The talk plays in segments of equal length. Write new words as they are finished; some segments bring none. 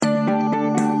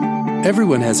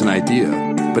Everyone has an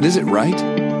idea, but is it right?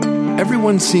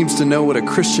 Everyone seems to know what a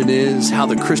Christian is, how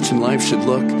the Christian life should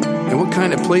look, and what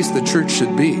kind of place the church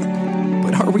should be.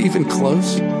 But are we even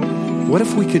close? What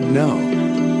if we could know?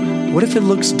 What if it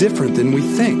looks different than we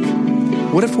think?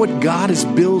 What if what God is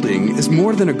building is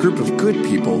more than a group of good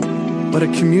people, but a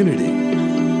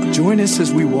community? Join us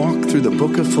as we walk through the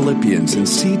book of Philippians and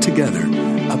see together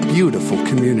a beautiful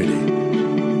community.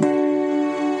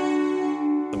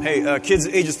 Hey, kids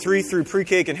ages 3 through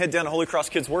pre-K can head down to Holy Cross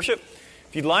Kids Worship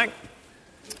if you'd like.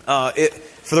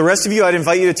 For the rest of you, I'd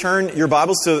invite you to turn your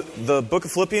Bibles to the book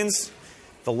of Philippians,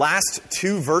 the last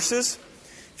 2 verses.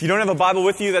 If you don't have a Bible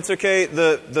with you, that's okay.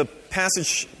 The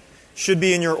passage should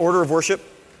be in your order of worship.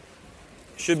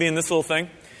 Should be in this little thing.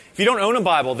 If you don't own a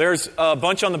Bible, there's a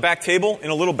bunch on the back table in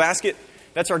a little basket.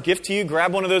 That's our gift to you.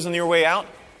 Grab one of those on your way out.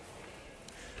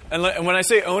 And when I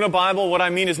say own a Bible, what I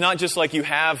mean is not just like you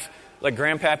have like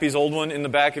Grandpappy's old one in the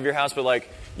back of your house, but like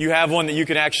you have one that you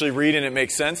can actually read and it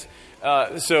makes sense.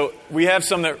 So we have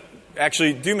some that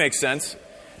actually do make sense.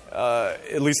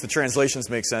 At least the translations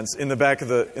make sense in the back of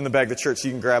the church. So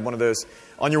you can grab one of those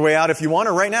on your way out if you want,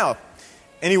 or right now.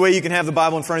 Any way you can have the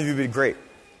Bible in front of you would be great.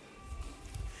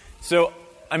 So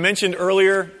I mentioned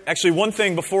earlier, actually one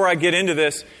thing before I get into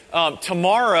this,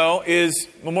 tomorrow is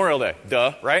Memorial Day,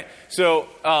 right? So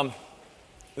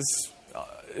this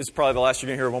is probably the last you're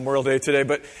going to hear of Memorial Day today,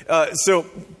 but so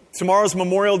tomorrow's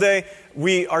Memorial Day.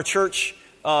 Our church,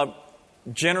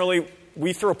 generally,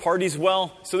 we throw parties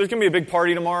well, so there's going to be a big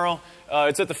party tomorrow.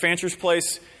 It's at the Fancher's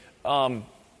place,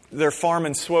 their farm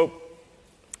in Swope.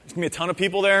 There's going to be a ton of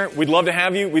people there. We'd love to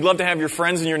have you. We'd love to have your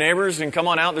friends and your neighbors and come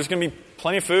on out. There's going to be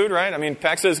plenty of food, right? I mean,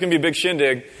 Pax says it's going to be a big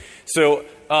shindig. So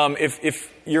if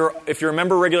you're a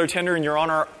member regular tender and you're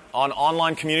on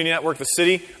online community network, the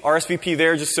city, RSVP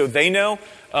there just so they know.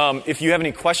 If you have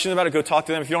any questions about it, go talk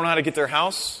to them. If you don't know how to get their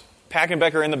house, Pack and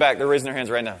Beck are in the back. They're raising their hands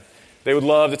right now. They would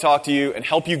love to talk to you and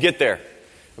help you get there.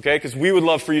 Okay? Because we would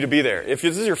love for you to be there. If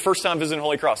this is your first time visiting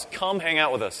Holy Cross, come hang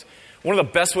out with us. One of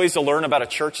the best ways to learn about a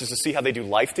church is to see how they do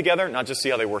life together, not just see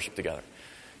how they worship together.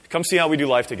 Come see how we do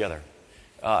life together.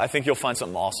 I think you'll find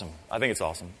something awesome. I think it's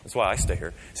awesome. That's why I stay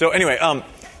here. So anyway,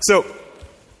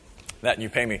 that and you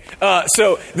pay me.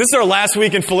 So this is our last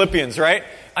week in Philippians, right?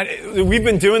 We've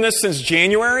been doing this since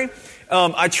January.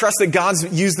 I trust that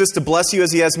God's used this to bless you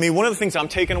as He has me. One of the things I'm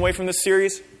taking away from this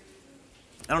series,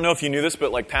 I don't know if you knew this,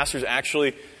 but like pastors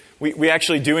actually, we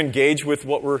actually do engage with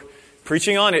what we're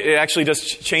preaching on. It actually does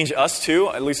change us too.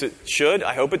 At least it should.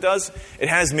 I hope it does. It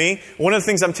has me. One of the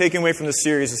things I'm taking away from this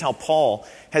series is how Paul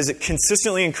has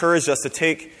consistently encouraged us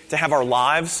to have our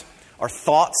lives, our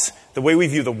thoughts, the way we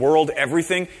view the world,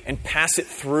 everything, and pass it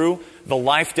through the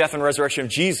life, death, and resurrection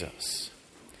of Jesus.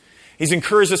 He's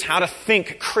encouraged us how to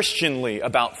think Christianly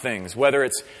about things, whether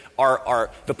it's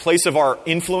the place of our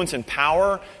influence and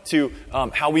power, to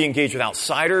how we engage with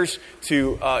outsiders,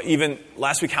 to even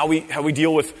last week how we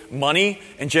deal with money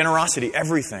and generosity,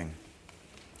 everything.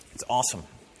 It's awesome.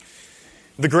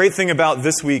 The great thing about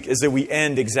this week is that we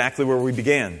end exactly where we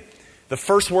began. The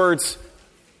first words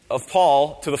of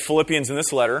Paul to the Philippians in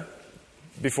this letter,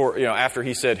 after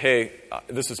he said, "Hey,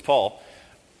 this is Paul,"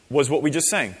 was what we just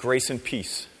sang: grace and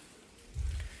peace.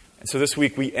 And so this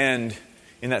week we end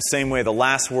in that same way. The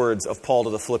last words of Paul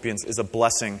to the Philippians is a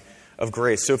blessing of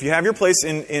grace. So if you have your place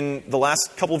in the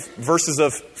last couple of verses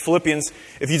of Philippians,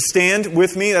 if you'd stand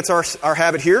with me, that's our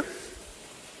habit here.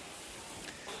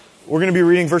 We're going to be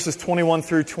reading verses 21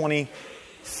 through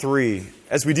 23.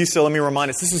 As we do so, let me remind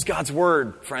us, this is God's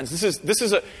Word, friends. This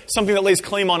is something that lays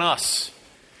claim on us.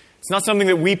 It's not something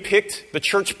that we picked, the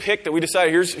church picked, that we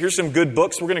decided, here's some good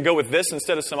books, we're going to go with this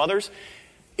instead of some others.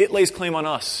 It lays claim on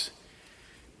us.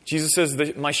 Jesus says,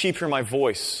 "My sheep hear my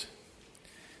voice."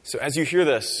 So as you hear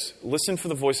this, listen for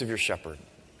the voice of your shepherd.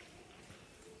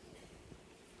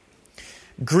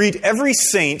 Greet every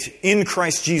saint in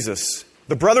Christ Jesus.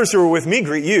 The brothers who are with me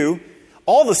greet you.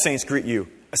 All the saints greet you,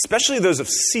 especially those of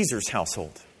Caesar's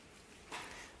household.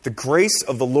 The grace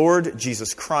of the Lord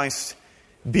Jesus Christ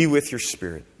be with your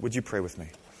spirit. Would you pray with me?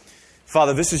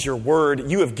 Father, this is your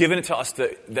word. You have given it to us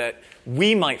that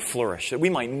we might flourish, that we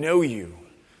might know you.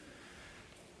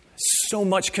 So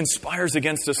much conspires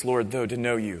against us, Lord, though, to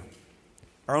know you.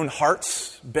 Our own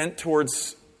hearts bent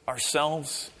towards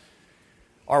ourselves.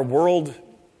 Our world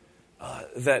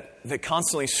that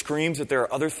constantly screams that there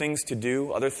are other things to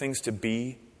do, other things to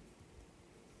be.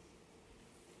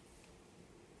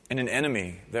 And an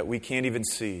enemy that we can't even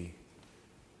see,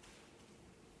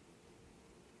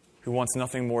 who wants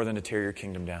nothing more than to tear your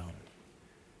kingdom down.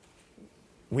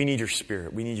 We need your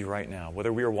Spirit. We need you right now.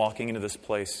 Whether we are walking into this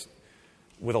place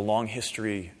with a long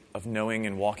history of knowing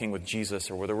and walking with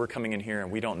Jesus, or whether we're coming in here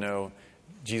and we don't know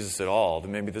Jesus at all,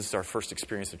 then maybe this is our first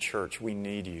experience of church. We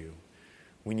need you.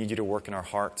 We need you to work in our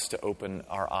hearts, to open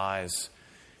our eyes,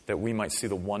 that we might see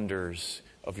the wonders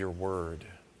of your word.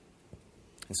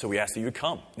 And so we ask that you would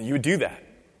come, that you would do that.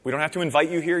 We don't have to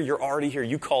invite you here. You're already here.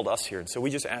 You called us here. And so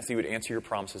we just ask that you would answer your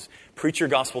promises. Preach your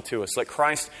gospel to us. Let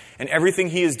Christ and everything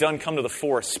he has done come to the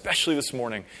fore, especially this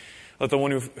morning. Let the one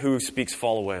who speaks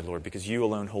fall away, Lord, because you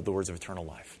alone hold the words of eternal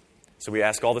life. So we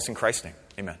ask all this in Christ's name.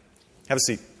 Amen. Have a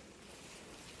seat.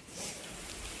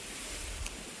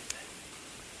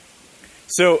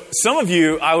 So some of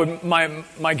you,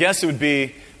 my guess would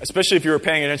be, especially if you were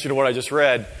paying attention to what I just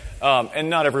read, and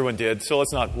not everyone did, so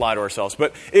let's not lie to ourselves.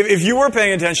 But if you were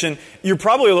paying attention, you're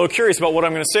probably a little curious about what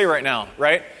I'm going to say right now,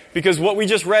 right? Because what we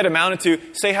just read amounted to,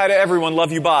 say hi to everyone,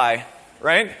 love you, bye,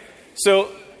 right?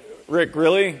 So, Rick,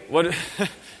 really? What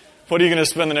are you going to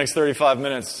spend the next 35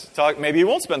 minutes talk? Maybe you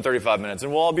won't spend 35 minutes,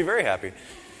 and we'll all be very happy.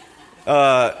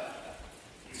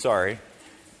 Sorry.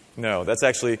 No, that's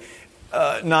actually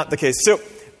not the case. So,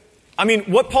 I mean,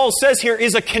 what Paul says here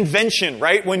is a convention,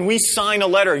 right? When we sign a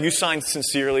letter, you sign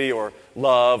sincerely or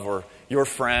love or your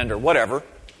friend or whatever.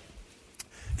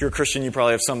 If you're a Christian, you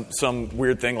probably have some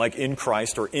weird thing like in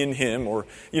Christ or in him or,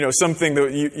 something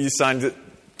that you signed that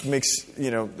makes,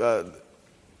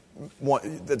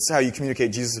 that's how you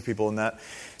communicate Jesus to people in that.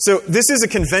 So this is a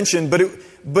convention, but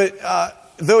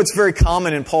though it's very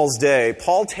common in Paul's day,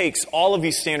 Paul takes all of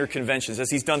these standard conventions,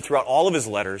 as he's done throughout all of his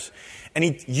letters, and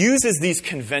he uses these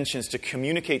conventions to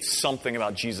communicate something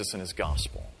about Jesus and his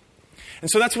gospel.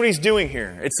 And so that's what he's doing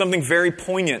here. It's something very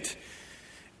poignant.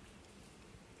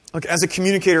 Look, as a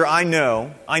communicator, I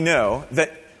know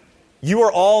that you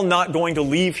are all not going to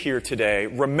leave here today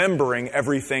remembering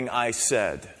everything I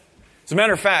said. As a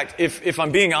matter of fact, if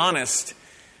I'm being honest,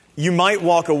 you might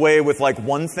walk away with like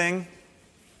one thing.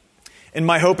 And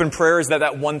my hope and prayer is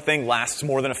that one thing lasts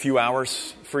more than a few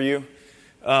hours for you.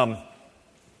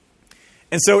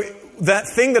 And so that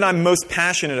thing that I'm most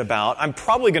passionate about, I'm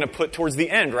probably going to put towards the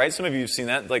end, right? Some of you have seen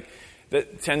that. Like,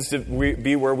 that tends to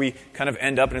be where we kind of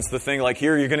end up, and it's the thing like,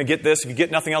 here, you're going to get this. If you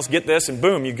get nothing else, get this, and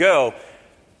boom, you go.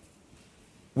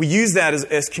 We use that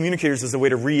as communicators as a way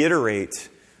to reiterate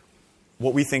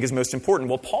what we think is most important.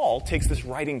 Well, Paul takes this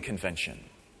writing convention,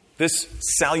 this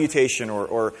salutation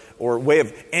or way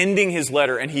of ending his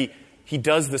letter, and he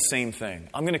does the same thing.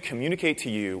 I'm going to communicate to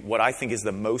you what I think is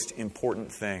the most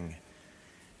important thing.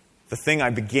 The thing I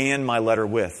began my letter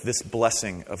with, this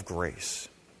blessing of grace.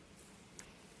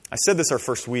 I said this our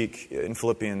first week in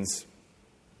Philippians,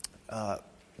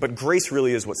 but grace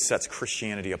really is what sets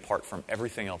Christianity apart from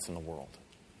everything else in the world.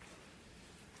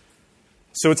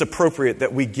 So it's appropriate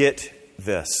that we get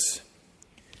this.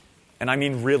 And I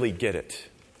mean really get it.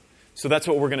 So that's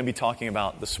what we're going to be talking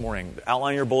about this morning.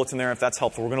 Outline your bulletin there if that's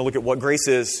helpful. We're going to look at what grace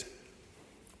is.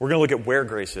 We're going to look at where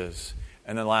grace is.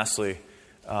 And then lastly,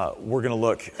 we're going to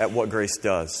look at what grace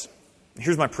does.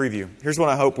 Here's my preview. Here's what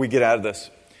I hope we get out of this.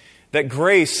 That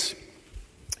grace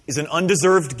is an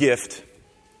undeserved gift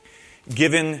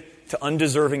given to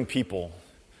undeserving people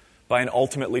by an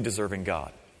ultimately deserving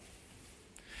God.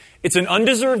 It's an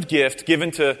undeserved gift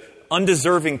given to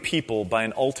undeserving people by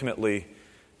an ultimately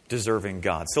deserving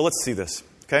God. So let's see this,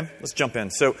 okay? Let's jump in.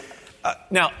 So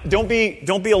now, don't be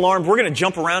alarmed. We're going to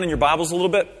jump around in your Bibles a little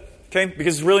bit, okay?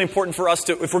 Because it's really important for us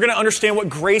to, if we're going to understand what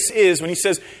grace is, when he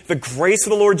says, the grace of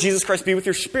the Lord Jesus Christ be with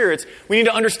your spirits, we need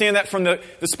to understand that from the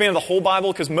span of the whole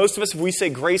Bible, because most of us, if we say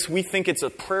grace, we think it's a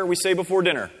prayer we say before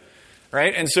dinner,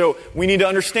 right? And so we need to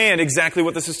understand exactly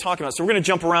what this is talking about. So we're going to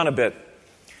jump around a bit.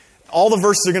 All the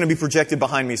verses are going to be projected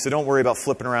behind me, so don't worry about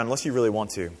flipping around unless you really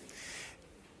want to.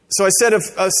 So I said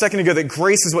a second ago that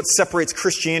grace is what separates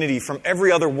Christianity from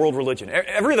every other world religion,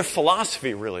 every other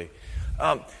philosophy, really.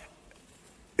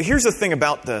 Here's the thing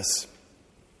about this.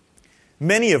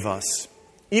 Many of us,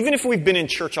 even if we've been in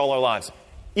church all our lives,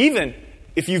 even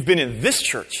if you've been in this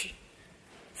church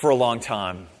for a long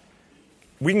time,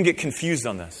 we can get confused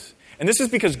on this. And this is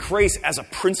because grace as a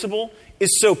principle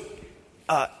is so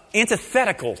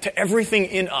antithetical to everything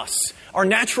in us. Our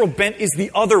natural bent is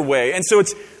the other way. And so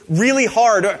it's really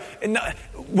hard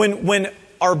when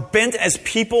our bent as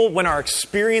people, when our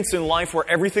experience in life where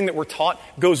everything that we're taught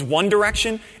goes one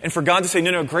direction, and for God to say,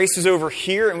 no, grace is over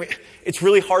here, and it's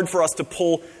really hard for us to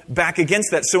pull back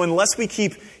against that. So unless we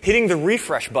keep hitting the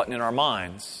refresh button in our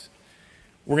minds,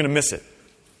 we're going to miss it.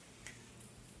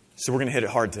 So we're going to hit it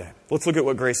hard today. Let's look at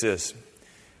what grace is.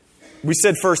 We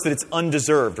said first that it's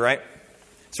undeserved, right?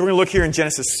 So we're going to look here in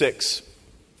Genesis 6.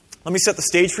 Let me set the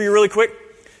stage for you really quick.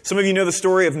 Some of you know the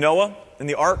story of Noah and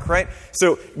the ark, right?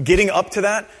 So getting up to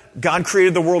that, God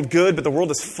created the world good, but the world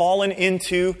has fallen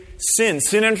into sin.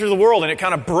 Sin entered the world and it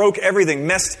kind of broke everything,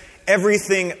 messed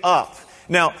everything up.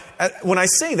 Now, when I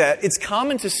say that, it's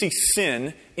common to see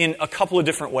sin in a couple of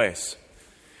different ways.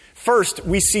 First,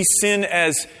 we see sin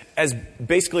as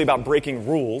basically about breaking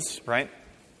rules, right?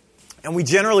 And we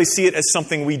generally see it as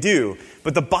something we do.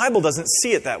 But the Bible doesn't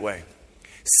see it that way.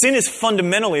 Sin is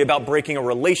fundamentally about breaking a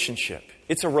relationship.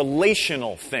 It's a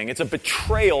relational thing. It's a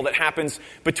betrayal that happens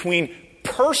between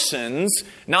persons,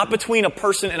 not between a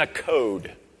person and a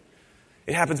code.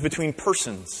 It happens between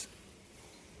persons.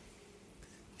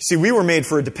 See, we were made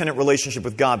for a dependent relationship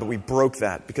with God, but we broke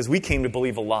that because we came to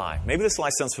believe a lie. Maybe this lie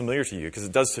sounds familiar to you because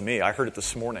it does to me. I heard it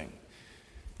this morning.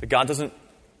 That God doesn't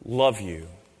love you,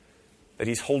 that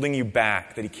He's holding you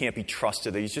back, that He can't be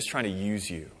trusted, that He's just trying to use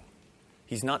you.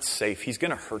 He's not safe. He's going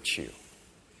to hurt you.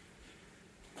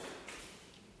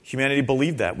 Humanity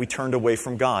believed that. We turned away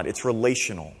from God. It's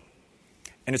relational.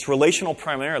 And it's relational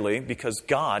primarily because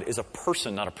God is a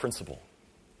person, not a principle.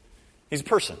 He's a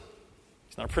person.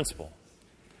 He's not a principle.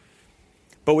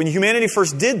 But when humanity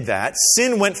first did that,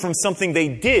 sin went from something they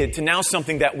did to now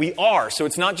something that we are. So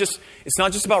it's not just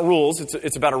about rules.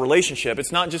 It's about a relationship.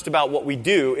 It's not just about what we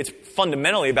do. It's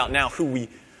fundamentally about now who we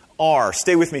are.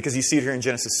 Stay with me because you see it here in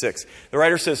Genesis 6. The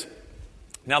writer says,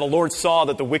 "Now the Lord saw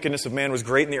that the wickedness of man was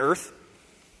great in the earth,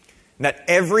 and that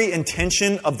every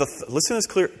intention of listen to this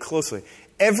closely.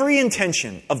 Every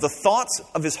intention of the thoughts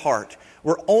of his heart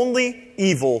were only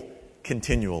evil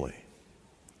continually."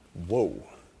 Whoa.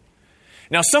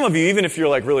 Now, some of you, even if you're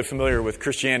like really familiar with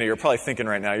Christianity, you're probably thinking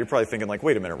right now, like,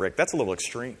 wait a minute, Rick, that's a little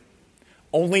extreme.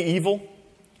 Only evil?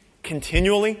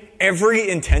 Continually? Every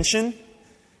intention?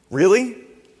 Really?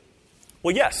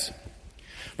 Well, yes.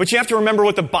 But you have to remember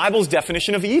what the Bible's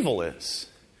definition of evil is.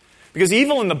 Because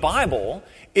evil in the Bible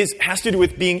has to do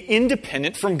with being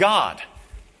independent from God.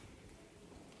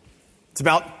 It's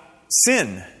about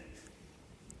sin.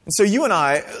 And so you and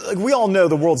I, we all know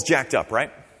the world's jacked up,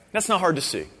 right? That's not hard to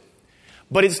see.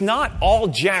 But it's not all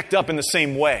jacked up in the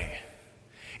same way.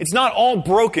 It's not all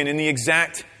broken in the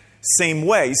exact same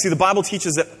way. You see, the Bible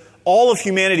teaches that all of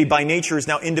humanity by nature is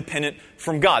now independent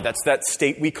from God. That's that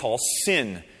state we call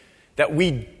sin. That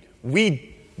we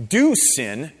do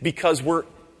sin because we're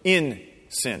in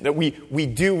sin. That we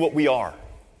do what we are.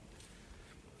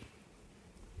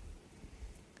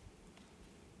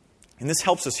 And this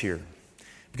helps us here.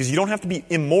 Because you don't have to be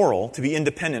immoral to be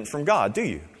independent from God, do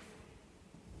you?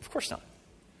 Of course not.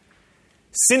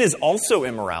 Sin is also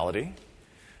immorality.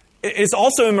 It's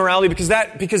also immorality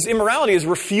because immorality is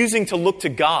refusing to look to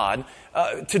God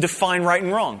to define right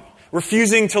and wrong.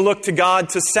 Refusing to look to God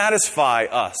to satisfy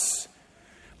us.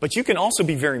 But you can also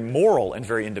be very moral and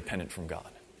very independent from God.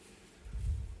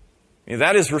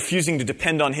 That is refusing to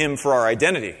depend on Him for our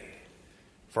identity,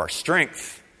 for our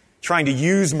strength, trying to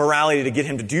use morality to get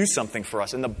Him to do something for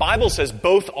us. And the Bible says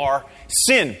both are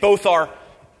sin, both are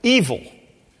evil.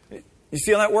 You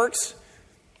see how that works?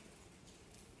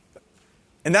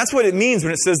 And that's what it means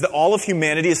when it says that all of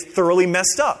humanity is thoroughly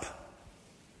messed up.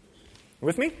 You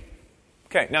with me?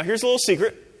 Okay, now here's a little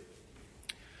secret.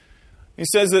 He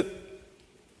says that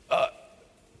the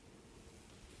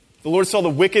Lord saw the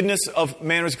wickedness of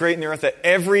man was great in the earth, that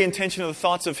every intention of the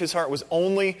thoughts of his heart was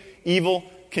only evil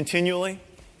continually.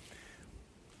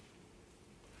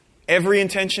 Every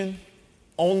intention,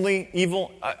 only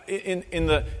evil.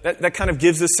 That kind of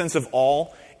gives this sense of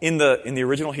all in the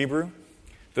original Hebrew.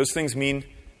 Those things mean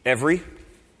every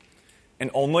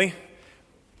and only,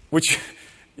 which,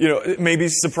 it may be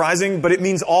surprising, but it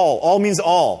means all. All means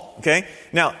all, okay?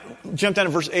 Now, jump down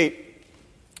to verse 8.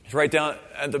 It's right down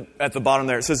at the bottom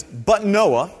there. It says, "But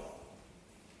Noah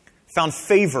found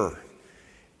favor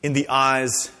in the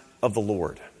eyes of the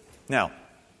Lord." Now,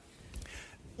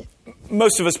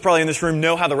 most of us probably in this room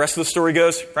know how the rest of the story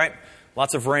goes, right?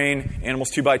 Lots of rain, animals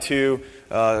 2 by 2,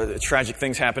 tragic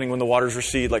things happening when the waters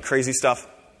recede, like crazy stuff.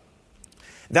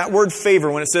 That word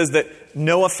favor, when it says that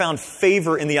Noah found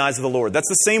favor in the eyes of the Lord, that's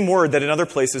the same word that in other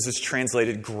places is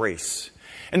translated grace.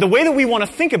 And the way that we want to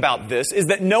think about this is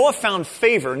that Noah found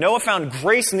favor, Noah found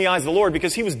grace in the eyes of the Lord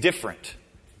because he was different.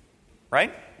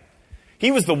 Right?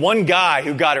 He was the one guy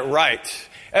who got it right.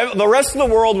 The rest of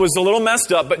the world was a little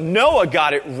messed up, but Noah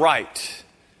got it right.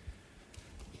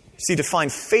 See, to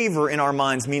find favor in our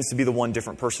minds means to be the one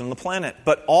different person on the planet.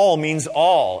 But all means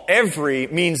all. Every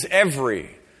means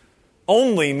every.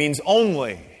 Only means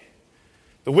only.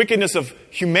 The wickedness of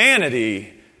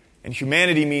humanity, and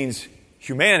humanity means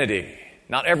humanity.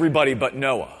 Not everybody but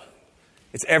Noah.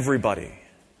 It's everybody.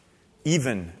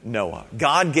 Even Noah.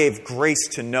 God gave grace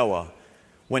to Noah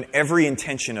when every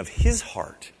intention of his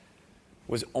heart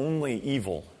was only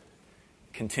evil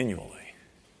continually.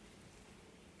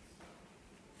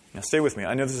 Now stay with me.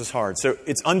 I know this is hard. So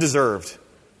it's undeserved.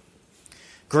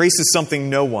 Grace is something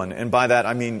no one, and by that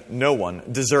I mean no one,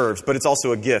 deserves, but it's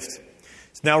also a gift.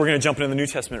 So now we're going to jump into the New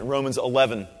Testament, Romans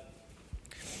 11,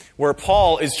 where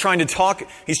Paul is trying to talk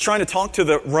to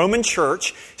the Roman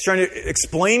church. He's trying to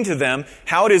explain to them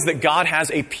how it is that God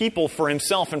has a people for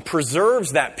himself and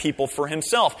preserves that people for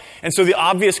himself. And so the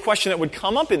obvious question that would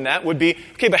come up in that would be,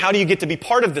 okay, but how do you get to be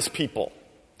part of this people?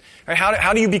 Right?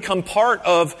 How do you become part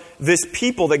of this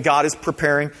people that God is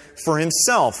preparing for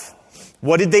himself?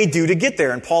 What did they do to get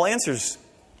there? And Paul answers,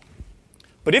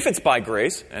 but if it's by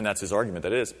grace, and that's his argument,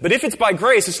 that is, but if it's by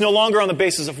grace, it's no longer on the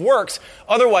basis of works.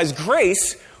 Otherwise,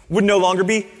 grace would no longer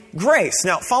be grace.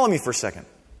 Now, follow me for a second.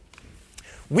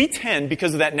 We tend,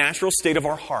 because of that natural state of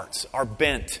our hearts, our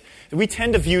bent, we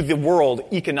tend to view the world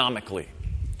economically.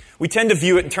 We tend to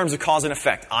view it in terms of cause and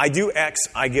effect. I do X,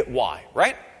 I get Y,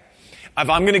 right? If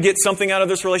I'm going to get something out of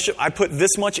this relationship, I put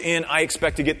this much in, I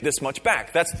expect to get this much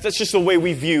back. That's just the way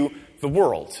we view the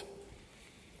world.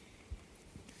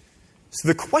 So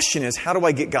the question is, how do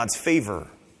I get God's favor?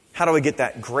 How do I get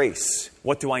that grace?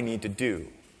 What do I need to do?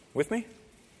 With me?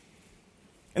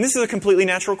 And this is a completely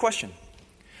natural question.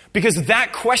 Because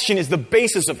that question is the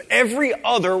basis of every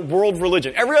other world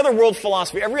religion, every other world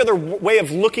philosophy, every other way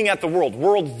of looking at the world,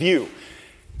 worldview.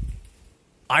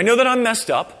 I know that I'm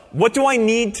messed up. What do I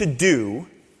need to do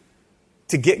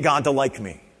to get God to like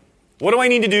me? What do I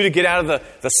need to do to get out of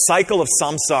the cycle of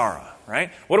samsara,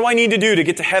 right? What do I need to do to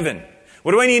get to heaven?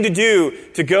 What do I need to do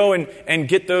to go and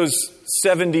get those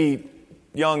 70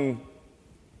 young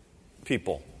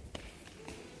people?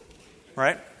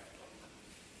 Right?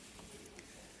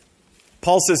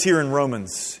 Paul says here in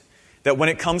Romans that when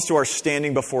it comes to our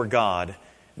standing before God,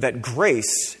 that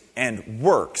grace and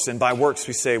works, and by works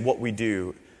we say what we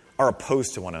do, are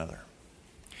opposed to one another.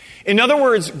 In other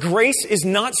words, grace is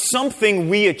not something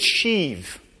we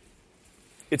achieve.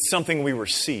 It's something we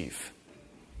receive.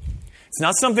 It's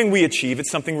not something we achieve,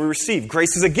 it's something we receive.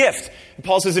 Grace is a gift. And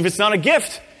Paul says if it's not a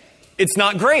gift, it's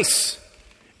not grace.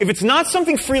 If it's not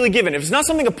something freely given, if it's not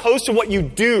something opposed to what you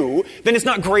do, then it's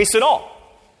not grace at all.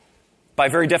 By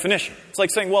very definition. It's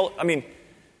like saying, well, I mean,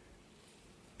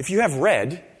 if you have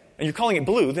red and you're calling it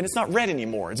blue, then it's not red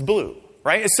anymore, it's blue.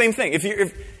 Right? It's the same thing.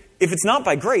 If it's not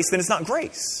by grace, then it's not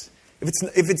grace.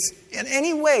 If it's in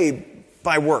any way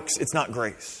by works, it's not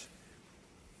grace.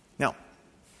 Now,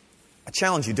 I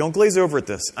challenge you, don't glaze over at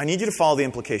this. I need you to follow the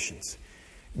implications.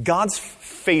 God's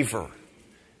favor,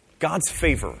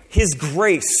 His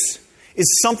grace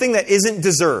is something that isn't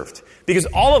deserved. Because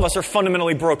all of us are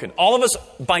fundamentally broken. All of us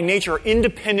by nature are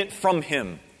independent from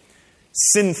Him.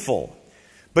 Sinful.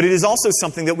 But it is also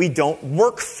something that we don't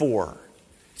work for.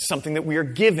 Something that we are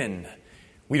given.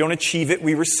 We don't achieve it,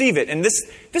 we receive it. And this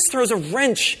throws a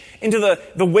wrench into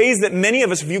the ways that many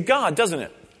of us view God, doesn't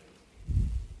it?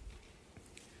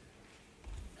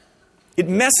 It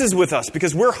messes with us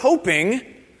because we're hoping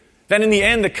that in the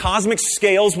end the cosmic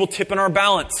scales will tip in our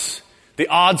balance. The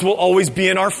odds will always be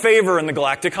in our favor in the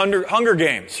galactic Hunger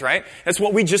Games, right? That's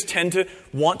what we just tend to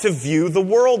want to view the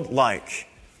world like.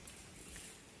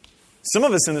 Some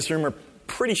of us in this room are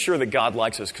pretty sure that God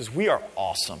likes us because we are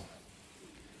awesome.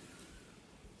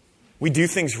 We do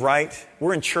things right.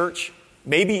 We're in church.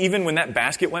 Maybe even when that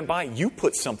basket went by, you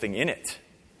put something in it.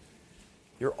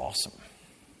 You're awesome.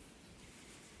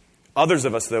 Others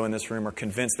of us, though, in this room are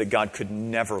convinced that God could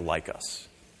never like us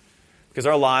because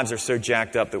our lives are so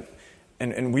jacked up that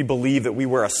and we believe that we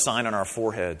wear a sign on our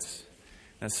foreheads.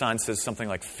 And that sign says something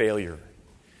like failure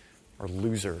or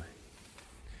loser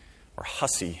or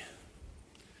hussy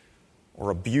or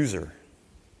abuser.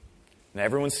 And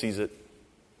everyone sees it.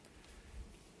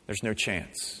 There's no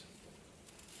chance.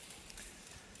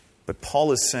 But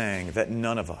Paul is saying that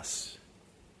none of us,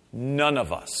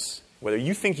 whether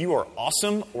you think you are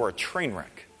awesome or a train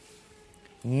wreck,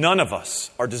 none of us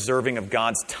are deserving of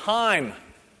God's time,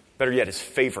 better yet, His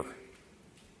favor.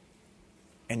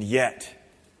 And yet,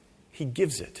 He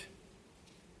gives it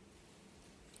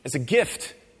as a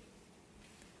gift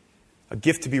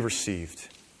to be received.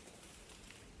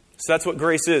 So that's what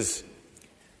grace is.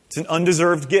 It's an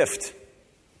undeserved gift.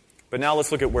 But now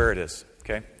let's look at where it is,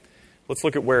 okay? Let's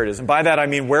look at where it is. And by that I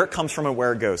mean where it comes from and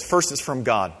where it goes. First, it's from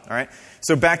God, all right?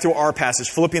 So back to our passage,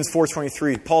 Philippians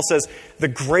 4:23. Paul says, "The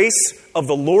grace of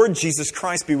the Lord Jesus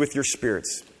Christ be with your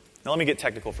spirits." Now let me get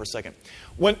technical for a second.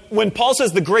 When Paul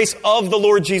says the grace of the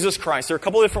Lord Jesus Christ, there are a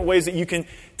couple of different ways that you can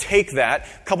take that.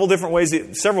 Several different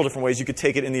ways you could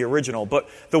take it in the original. But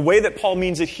the way that Paul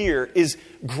means it here is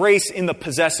grace in the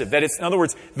possessive. That it's, in other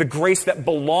words, the grace that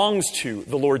belongs to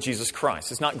the Lord Jesus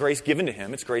Christ. It's not grace given to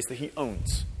Him, it's grace that He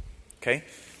owns. Okay?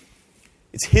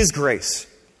 It's His grace.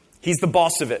 He's the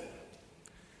boss of it.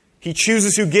 He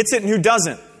chooses who gets it and who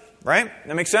doesn't. Right?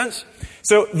 That makes sense?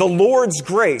 So the Lord's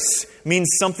grace means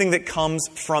something that comes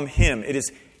from Him. It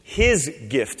is His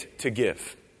gift to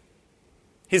give.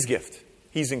 His gift.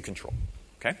 He's in control.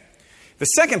 Okay? The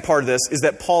second part of this is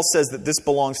that Paul says that this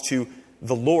belongs to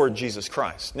the Lord Jesus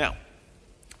Christ. Now,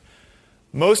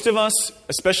 most of us,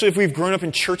 especially if we've grown up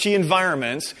in churchy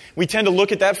environments, we tend to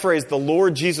look at that phrase, the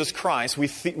Lord Jesus Christ. We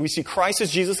see Christ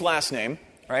as Jesus' last name,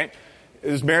 right?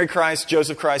 There's Mary Christ,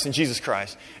 Joseph Christ, and Jesus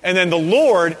Christ. And then the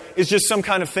Lord is just some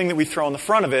kind of thing that we throw on the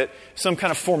front of it, some kind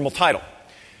of formal title.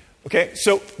 Okay,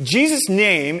 so Jesus'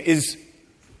 name is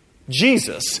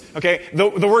Jesus. Okay,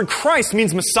 the word Christ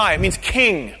means Messiah. It means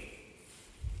king. It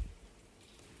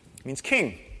means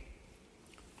king.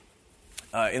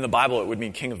 In the Bible, it would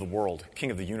mean king of the world,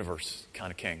 king of the universe, kind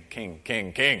of king. King.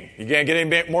 You can't get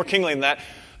any more kingly than that.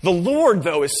 The Lord,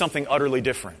 though, is something utterly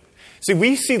different. See,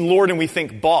 we see Lord and we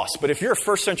think boss, but if you're a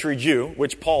first century Jew,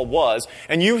 which Paul was,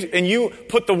 and you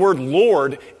put the word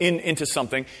Lord into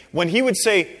something, when he would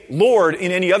say Lord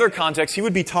in any other context, he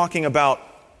would be talking about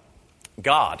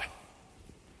God.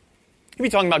 He'd be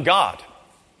talking about God.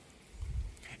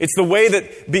 It's the way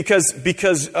that, because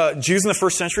Jews in the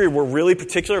first century were really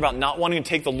particular about not wanting to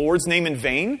take the Lord's name in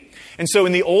vain. And so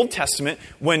in the Old Testament,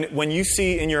 when you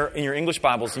see in your English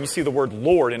Bibles, and you see the word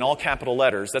Lord in all capital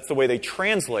letters, that's the way they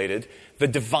translated the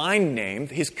divine name,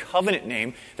 His covenant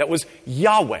name, that was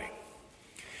Yahweh.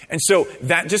 And so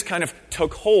that just kind of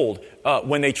took hold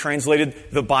when they translated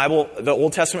the Bible, the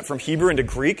Old Testament from Hebrew into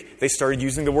Greek. They started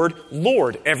using the word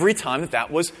Lord every time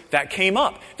that came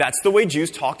up. That's the way Jews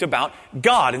talked about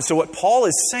God. And so what Paul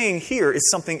is saying here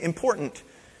is something important.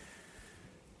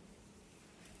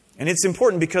 And it's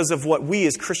important because of what we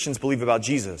as Christians believe about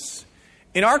Jesus.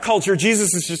 In our culture,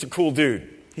 Jesus is just a cool dude.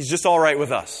 He's just all right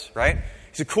with us, right?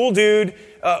 He's a cool dude.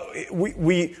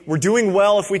 We're doing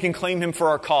well if we can claim Him for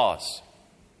our cause.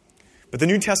 But the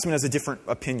New Testament has a different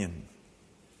opinion.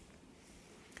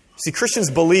 See, Christians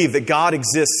believe that God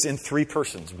exists in three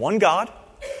persons. One God,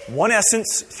 one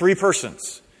essence, three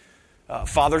persons.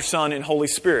 Father, Son, and Holy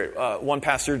Spirit. One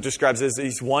pastor describes it as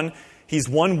He's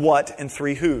one what and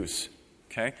three whos.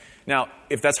 Okay? Now,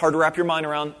 if that's hard to wrap your mind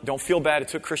around, don't feel bad. It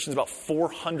took Christians about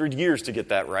 400 years to get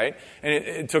that right. And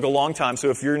it took a long time. So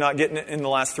if you're not getting it in the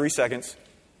last 3 seconds,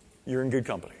 you're in good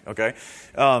company. Okay?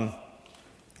 So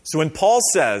when Paul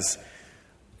says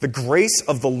the grace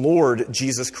of the Lord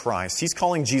Jesus Christ, he's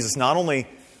calling Jesus not only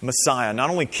Messiah, not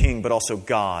only King, but also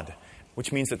God,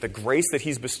 which means that the grace that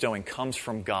He's bestowing comes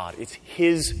from God. It's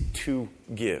His to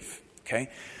give. Okay?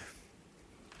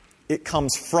 It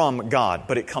comes from God,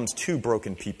 but it comes to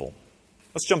broken people.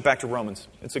 Let's jump back to Romans.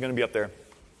 It's going to be up there.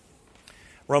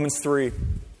 Romans 3,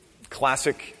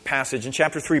 classic passage. In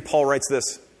chapter 3, Paul writes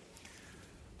this.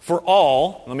 For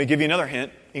all, let me give you another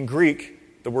hint. In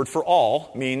Greek, the word for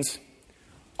all means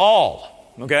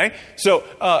all. Okay? So,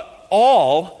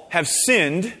 all have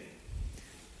sinned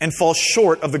and fall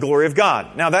short of the glory of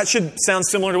God. Now, that should sound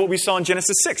similar to what we saw in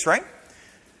Genesis 6, right?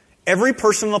 Every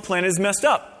person on the planet is messed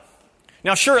up.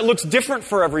 Now, sure, it looks different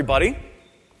for everybody.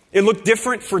 It looked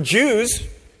different for Jews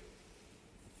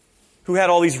who had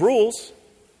all these rules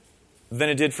than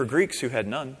it did for Greeks who had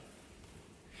none.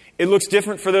 It looks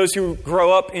different for those who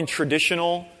grow up in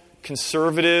traditional,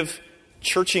 conservative,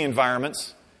 churchy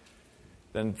environments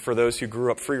than for those who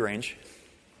grew up free range.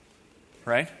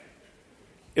 Right?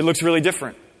 It looks really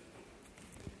different.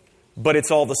 But it's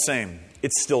all the same.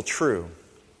 It's still true.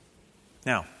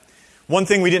 Now, one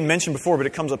thing we didn't mention before, but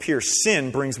it comes up here,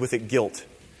 sin brings with it guilt.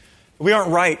 We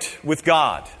aren't right with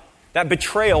God. That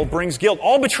betrayal brings guilt.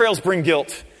 All betrayals bring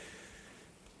guilt.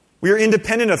 We are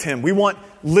independent of Him. We want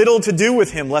little to do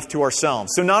with Him left to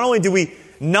ourselves. So not only do we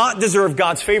not deserve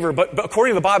God's favor, but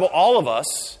according to the Bible, all of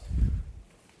us,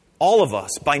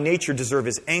 by nature deserve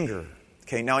His anger.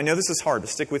 Okay, now I know this is hard, but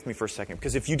stick with me for a second,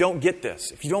 because if you don't get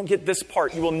this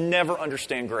part, you will never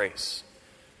understand grace.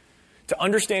 To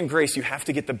understand grace, you have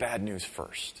to get the bad news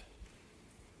first.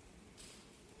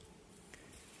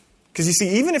 Because you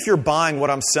see, even if you're buying what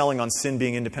I'm selling on sin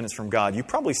being independence from God, you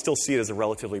probably still see it as a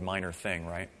relatively minor thing,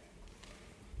 right?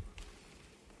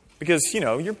 Because,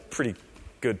 you're a pretty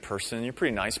good person. You're a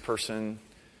pretty nice person.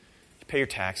 You pay your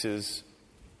taxes,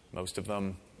 most of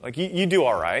them. Like, you do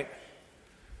all right.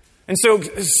 And so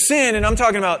sin, and I'm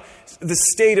talking about the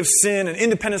state of sin and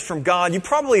independence from God, you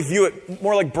probably view it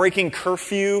more like breaking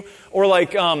curfew or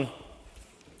like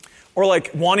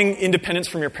wanting independence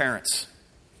from your parents.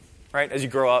 Right? As you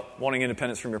grow up, wanting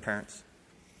independence from your parents.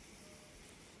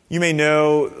 You may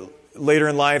know later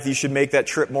in life you should make that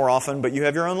trip more often, but you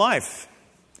have your own life.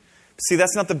 See,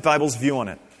 that's not the Bible's view on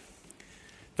it.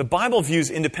 The Bible views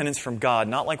independence from God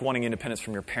not like wanting independence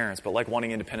from your parents, but like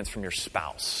wanting independence from your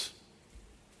spouse.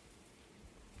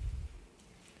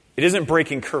 It isn't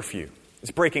breaking curfew.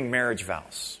 It's breaking marriage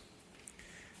vows.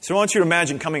 So I want you to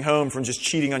imagine coming home from just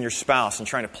cheating on your spouse and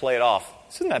trying to play it off.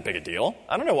 This isn't that big a deal.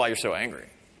 I don't know why you're so angry.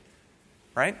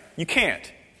 Right? You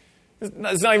can't.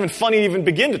 It's not even funny to even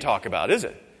begin to talk about, is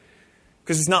it?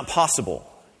 Because it's not possible.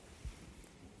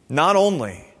 Not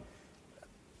only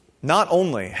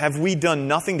have we done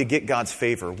nothing to get God's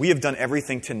favor, we have done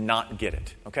everything to not get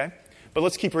it. Okay? But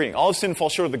let's keep reading. All of sin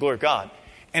falls short of the glory of God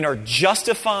and are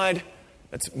justified,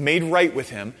 that's made right with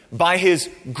Him, by His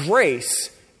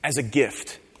grace as a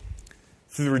gift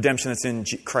through the redemption that's in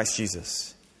Christ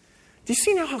Jesus. Do you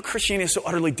see now how Christianity is so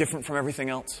utterly different from everything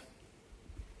else?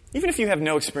 Even if you have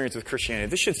no experience with Christianity,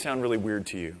 this should sound really weird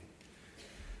to you.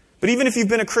 But even if you've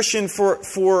been a Christian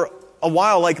for a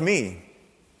while like me,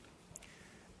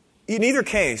 in either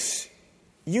case,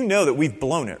 you know that we've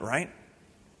blown it, right?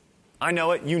 I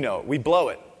know it, you know it. We blow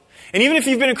it. And even if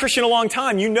you've been a Christian a long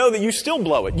time, you know that you still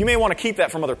blow it. You may want to keep that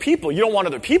from other people. You don't want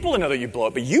other people to know that you blow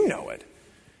it, but you know it.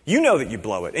 You know that you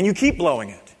blow it, and you keep blowing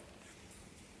it.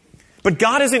 But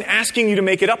God isn't asking you to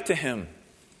make it up to Him.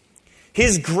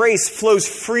 His grace flows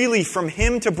freely from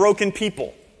Him to broken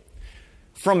people.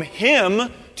 From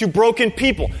Him to broken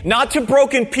people. Not to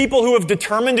broken people who have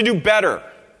determined to do better.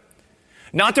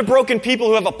 Not to broken people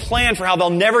who have a plan for how they'll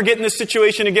never get in this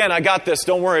situation again. I got this.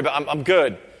 Don't worry about it. I'm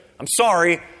good. I'm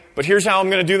sorry, but here's how I'm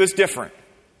going to do this different.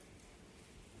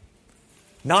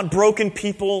 Not broken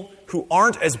people who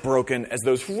aren't as broken as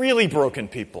those really broken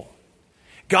people.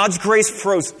 God's grace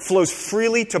flows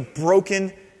freely to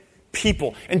broken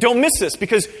people. And don't miss this,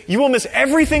 because you will miss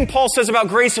everything Paul says about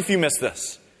grace if you miss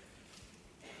this.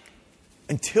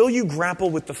 Until you grapple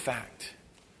with the fact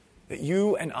that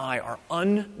you and I are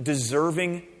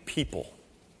undeserving people.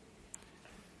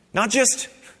 Not just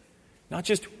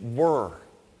were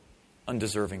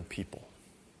undeserving people,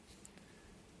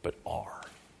 but are.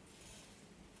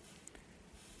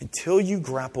 Until you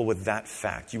grapple with that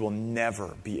fact, you will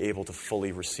never be able to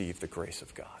fully receive the grace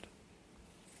of God.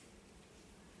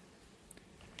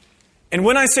 And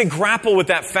when I say grapple with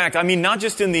that fact, I mean not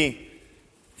just in the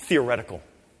theoretical.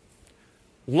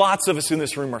 Lots of us in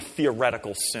this room are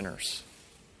theoretical sinners.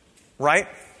 Right?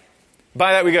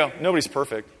 By that we go, nobody's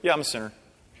perfect. Yeah, I'm a sinner.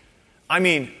 I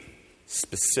mean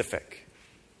specific.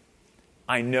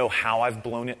 I know how I've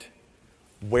blown it,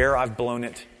 where I've blown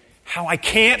it, how I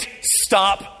can't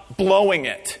stop blowing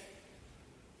it.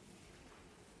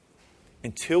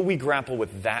 Until we grapple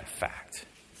with that fact,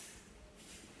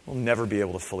 we'll never be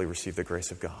able to fully receive the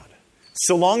grace of God.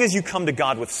 So long as you come to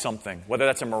God with something, whether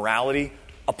that's a morality,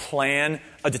 a plan,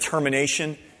 a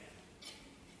determination,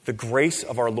 the grace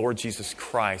of our Lord Jesus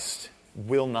Christ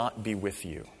will not be with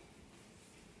you.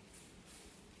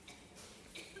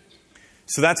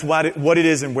 So that's what it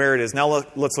is and where it is. Now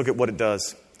let's look at what it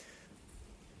does.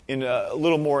 In a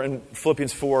little more in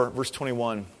Philippians 4, verse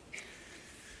 21.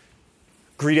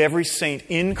 Greet every saint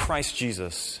in Christ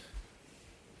Jesus.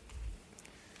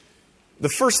 The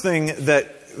first thing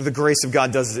that the grace of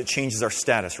God does is it changes our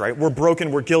status, right? We're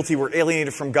broken, we're guilty, we're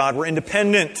alienated from God, we're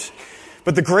independent.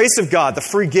 But the grace of God, the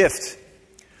free gift,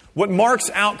 what marks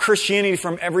out Christianity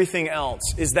from everything else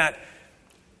is that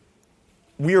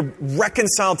we are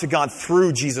reconciled to God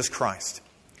through Jesus Christ.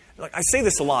 Like, I say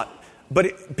this a lot,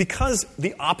 but because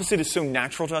the opposite is so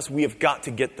natural to us, we have got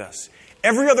to get this.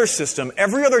 Every other system,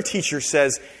 every other teacher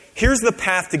says, here's the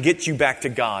path to get you back to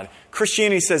God.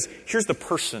 Christianity says, here's the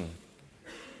person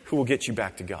who will get you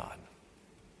back to God.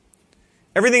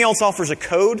 Everything else offers a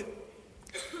code.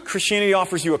 Christianity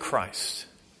offers you a Christ.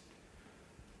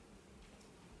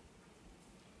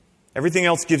 Everything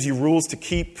else gives you rules to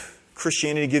keep.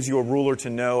 Christianity gives you a ruler to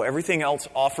know. Everything else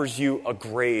offers you a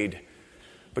grade.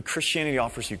 But Christianity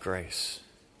offers you grace.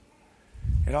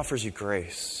 It offers you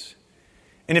grace.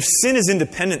 And if sin is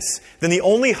independence, then the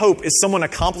only hope is someone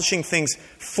accomplishing things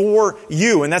for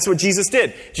you. And that's what Jesus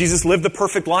did. Jesus lived the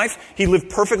perfect life. He lived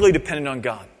perfectly dependent on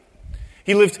God.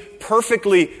 He lived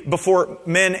perfectly before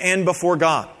men and before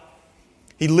God.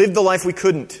 He lived the life we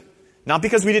couldn't. Not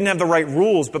because we didn't have the right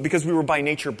rules, but because we were by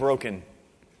nature broken.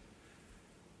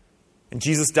 And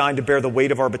Jesus died to bear the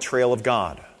weight of our betrayal of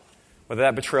God. Whether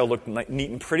that betrayal looked neat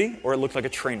and pretty or it looked like a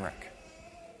train wreck.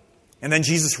 And then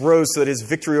Jesus rose so that His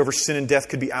victory over sin and death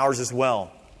could be ours as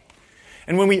well.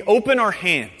 And when we open our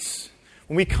hands,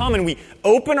 when we come and we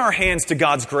open our hands to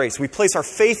God's grace, we place our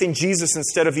faith in Jesus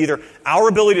instead of either our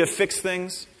ability to fix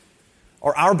things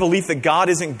or our belief that God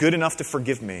isn't good enough to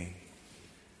forgive me,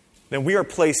 then we are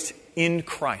placed in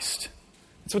Christ.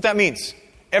 That's what that means.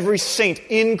 every saint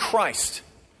in Christ.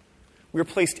 We are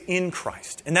placed in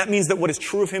Christ. And that means that what is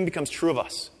true of him becomes true of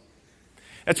us.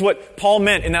 That's what Paul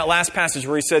meant in that last passage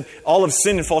where he said, all have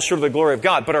sinned and fall short of the glory of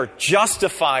God, but are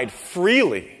justified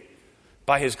freely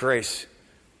by his grace.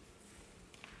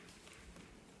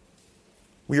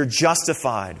 We are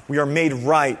justified. We are made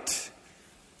right.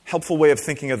 Helpful way of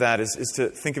thinking of that is to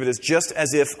think of it as just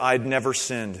as if I'd never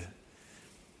sinned.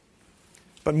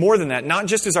 But more than that, not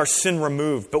just is our sin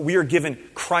removed, but we are given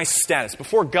Christ's status.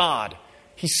 Before God,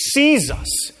 he sees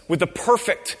us with the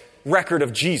perfect record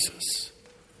of Jesus.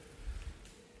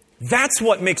 That's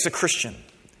what makes a Christian.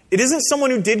 It isn't someone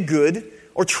who did good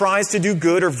or tries to do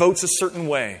good or votes a certain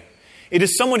way. It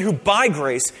is someone who, by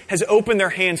grace, has opened their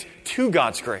hands to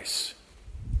God's grace.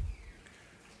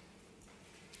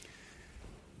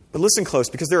 But listen close,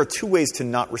 because there are two ways to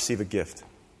not receive a gift.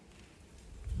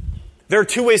 There are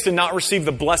two ways to not receive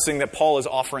the blessing that Paul is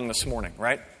offering this morning,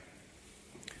 right?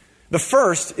 The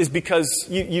first is because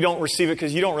you don't receive it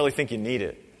because you don't really think you need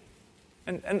it.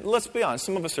 And let's be honest,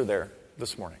 some of us are there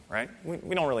this morning, right?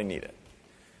 We don't really need it.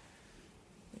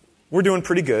 We're doing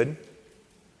pretty good.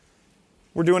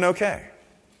 We're doing okay.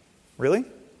 Really?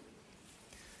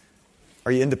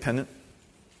 Are you independent?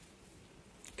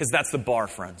 Because that's the bar,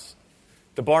 friends.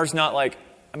 The bar's not like,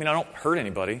 I don't hurt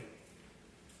anybody.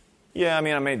 Yeah, I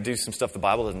may do some stuff the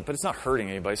Bible doesn't, but it's not hurting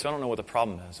anybody, so I don't know what the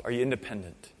problem is. Are you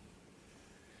independent?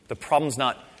 The problem's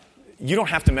not, you don't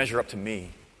have to measure up to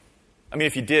me.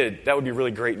 If you did, that would be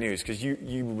really great news because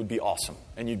you would be awesome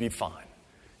and you'd be fine.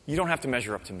 You don't have to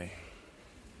measure up to me.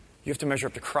 You have to measure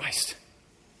up to Christ.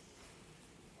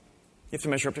 You have to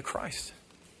measure up to Christ.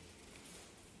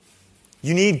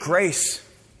 You need grace.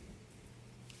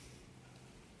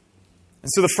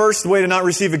 And so the first way to not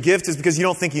receive a gift is because you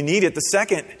don't think you need it. The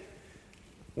second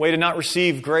way to not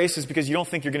receive grace is because you don't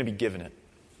think you're going to be given it.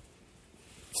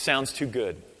 It sounds too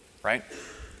good, right?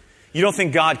 You don't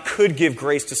think God could give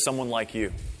grace to someone like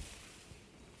you.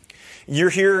 You're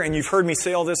here and you've heard me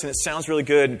say all this and it sounds really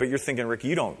good, but you're thinking, Rick,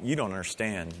 you don't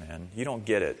understand, man. You don't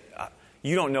get it.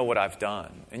 You don't know what I've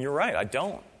done. And you're right, I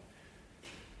don't.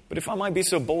 But if I might be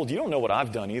so bold, you don't know what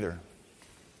I've done either.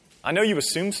 I know you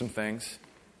assume some things.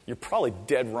 You're probably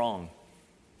dead wrong.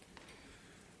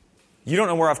 You don't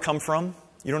know where I've come from.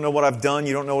 You don't know what I've done.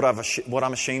 You don't know what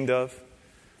I'm ashamed of.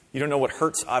 You don't know what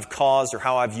hurts I've caused or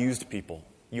how I've used people.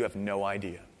 You have no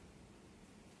idea.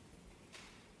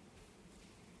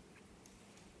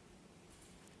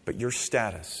 But your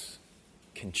status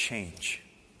can change.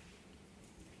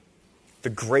 The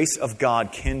grace of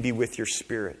God can be with your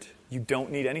spirit. You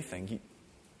don't need anything.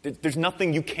 There's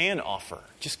nothing you can offer.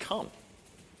 Just come.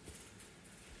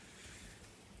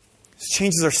 This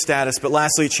changes our status, but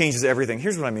lastly, it changes everything.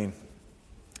 Here's what I mean.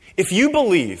 If you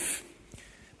believe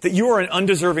that you are an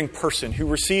undeserving person who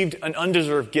received an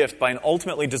undeserved gift by an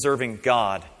ultimately deserving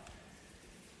God,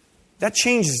 that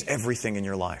changes everything in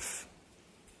your life.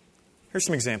 Here's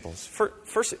some examples.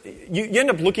 First, you end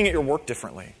up looking at your work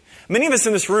differently. Many of us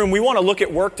in this room, we want to look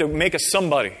at work to make us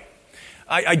somebody.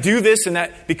 I do this and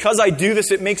that. Because I do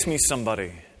this, it makes me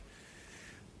somebody.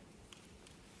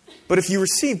 But if you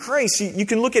receive grace, you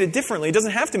can look at it differently. It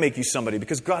doesn't have to make you somebody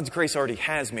because God's grace already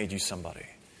has made you somebody.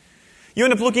 You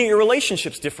end up looking at your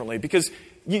relationships differently because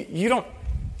you don't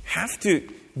have to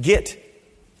get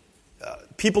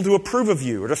people to approve of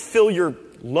you or to fill your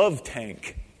love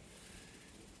tank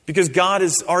because God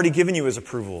has already given you His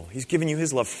approval. He's given you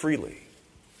His love freely.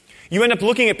 You end up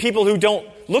looking at people who don't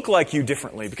look like you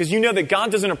differently because you know that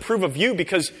God doesn't approve of you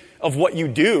because of what you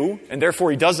do, and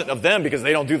therefore He doesn't of them because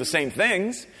they don't do the same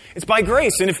things. It's by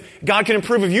grace. And if God can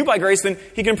approve of you by grace, then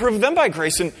He can approve of them by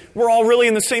grace, and we're all really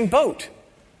in the same boat.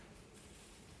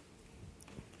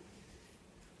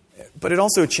 But it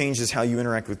also changes how you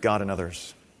interact with God and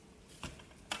others.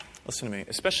 Listen to me,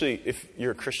 especially if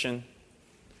you're a Christian,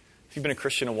 if you've been a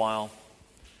Christian a while,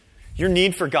 your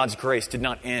need for God's grace did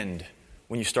not end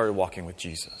when you started walking with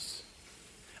Jesus.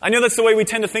 I know that's the way we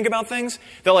tend to think about things.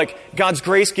 That like, God's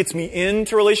grace gets me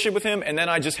into a relationship with Him, and then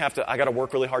I got to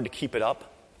work really hard to keep it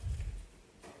up.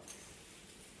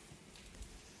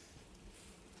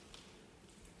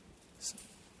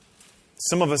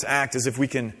 Some of us act as if we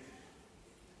can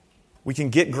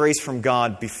get grace from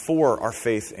God before our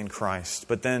faith in Christ,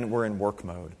 but then we're in work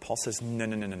mode. Paul says,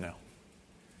 no.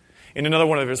 In another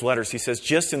one of his letters, he says,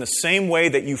 just in the same way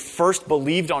that you first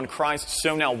believed on Christ,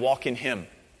 so now walk in Him.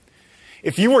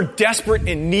 If you were desperate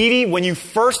and needy when you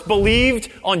first believed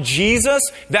on Jesus,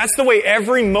 that's the way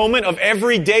every moment of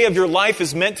every day of your life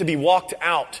is meant to be walked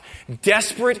out.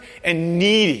 Desperate and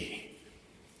needy.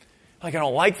 Like, I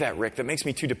don't like that, Rick. That makes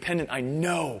me too dependent. I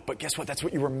know, but guess what? That's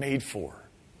what you were made for.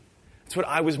 That's what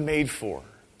I was made for.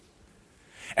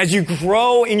 As you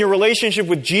grow in your relationship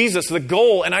with Jesus, the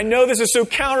goal, and I know this is so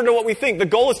counter to what we think, the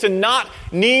goal is to not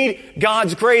need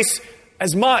God's grace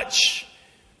as much.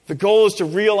 The goal is to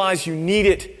realize you need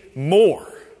it more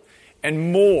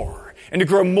and more, and to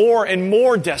grow more and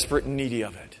more desperate and needy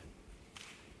of it.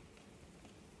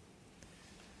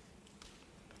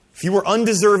 If you were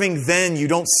undeserving then, you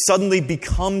don't suddenly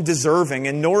become deserving,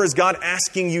 and nor is God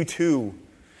asking you to.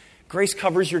 Grace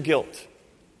covers your guilt.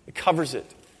 It covers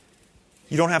it.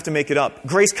 You don't have to make it up.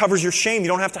 Grace covers your shame. You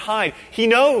don't have to hide. He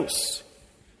knows.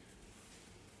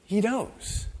 He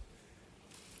knows.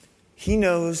 He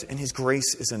knows, and His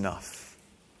grace is enough.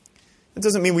 That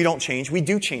doesn't mean we don't change. We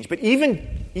do change. But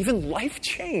even life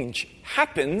change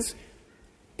happens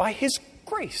by His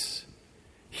grace.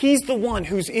 He's the one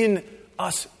who's in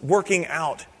us working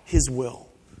out His will.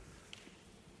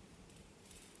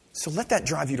 So let that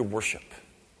drive you to worship.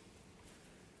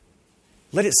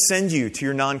 Let it send you to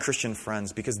your non-Christian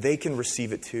friends because they can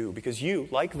receive it too. Because you,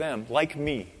 like them, like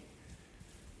me,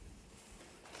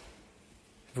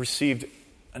 have received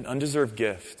an undeserved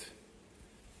gift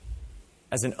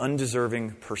as an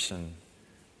undeserving person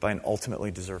by an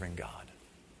ultimately deserving God.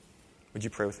 Would you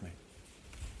pray with me?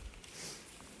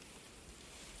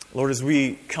 Lord, as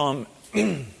we come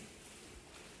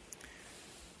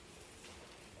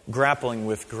grappling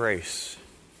with grace,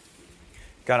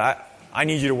 God, I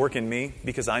need you to work in me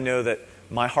because I know that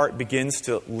my heart begins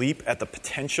to leap at the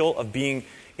potential of being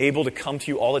able to come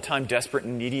to you all the time, desperate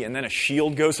and needy, and then a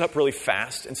shield goes up really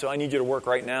fast. And so I need you to work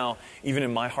right now, even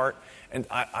in my heart. And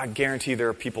I guarantee there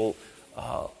are people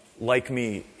like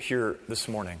me here this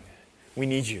morning. We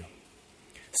need you.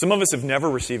 Some of us have never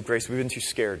received grace. We've been too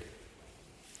scared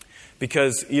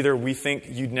because either we think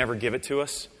you'd never give it to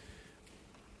us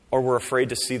or we're afraid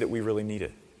to see that we really need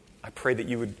it. I pray that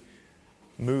you would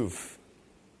move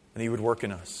and that you would work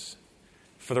in us.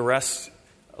 For the rest,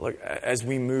 as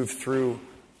we move through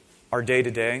our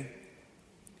day-to-day,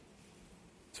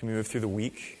 as we move through the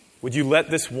week, would you let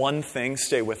this one thing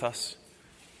stay with us?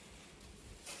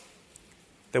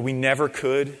 That we never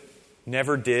could,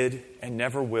 never did, and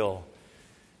never will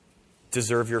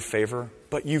deserve your favor,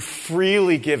 but you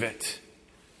freely give it.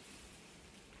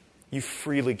 You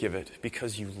freely give it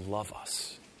because you love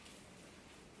us.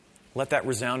 Let that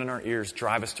resound in our ears,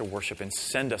 drive us to worship, and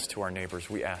send us to our neighbors,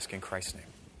 we ask in Christ's name.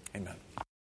 Amen.